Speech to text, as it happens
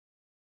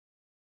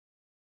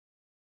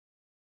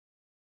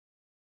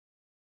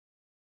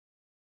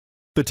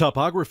The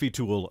Topography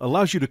tool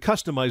allows you to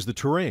customize the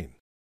terrain.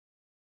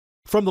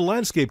 From the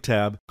Landscape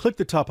tab, click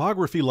the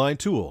Topography line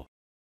tool.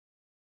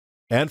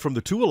 And from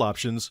the tool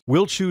options,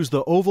 we'll choose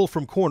the Oval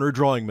from Corner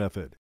drawing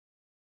method.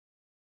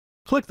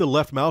 Click the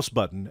left mouse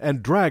button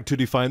and drag to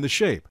define the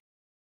shape.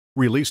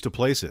 Release to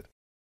place it.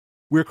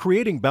 We're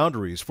creating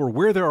boundaries for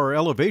where there are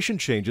elevation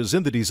changes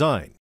in the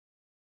design.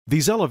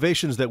 These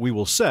elevations that we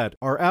will set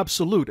are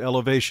absolute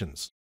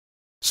elevations.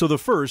 So the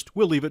first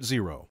we'll leave at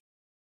 0.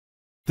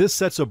 This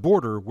sets a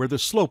border where the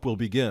slope will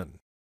begin.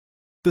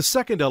 The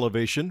second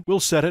elevation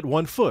we'll set at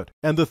 1 foot,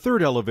 and the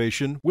third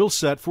elevation we'll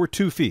set for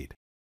 2 feet.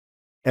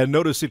 And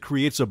notice it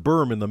creates a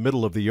berm in the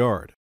middle of the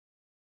yard.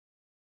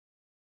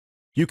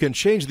 You can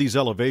change these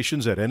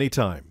elevations at any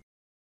time.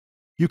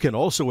 You can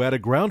also add a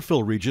ground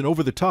fill region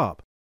over the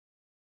top.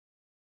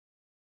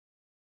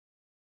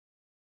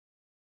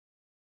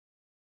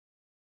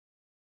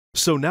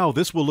 So now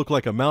this will look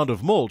like a mound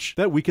of mulch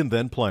that we can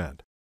then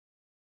plant.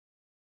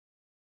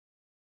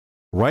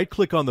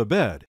 Right-click on the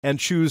bed and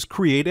choose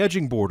Create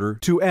Edging Border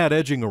to add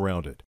edging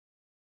around it.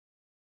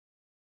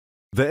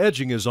 The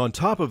edging is on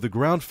top of the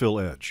ground fill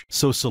edge,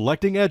 so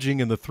selecting edging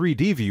in the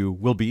 3D view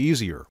will be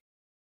easier.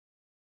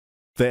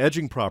 The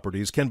edging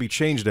properties can be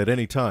changed at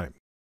any time.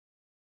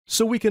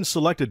 So we can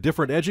select a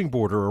different edging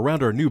border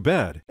around our new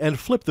bed and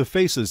flip the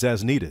faces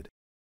as needed.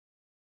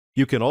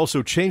 You can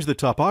also change the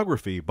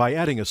topography by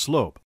adding a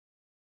slope.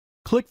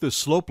 Click the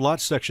Slope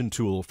Lot Section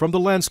tool from the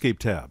Landscape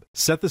tab.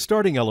 Set the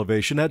starting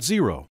elevation at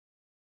 0.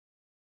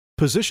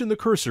 Position the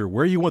cursor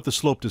where you want the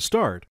slope to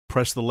start,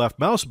 press the left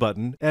mouse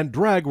button, and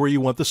drag where you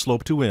want the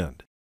slope to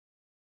end.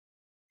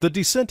 The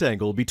descent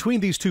angle between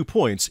these 2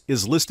 points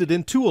is listed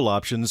in Tool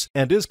Options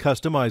and is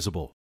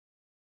customizable.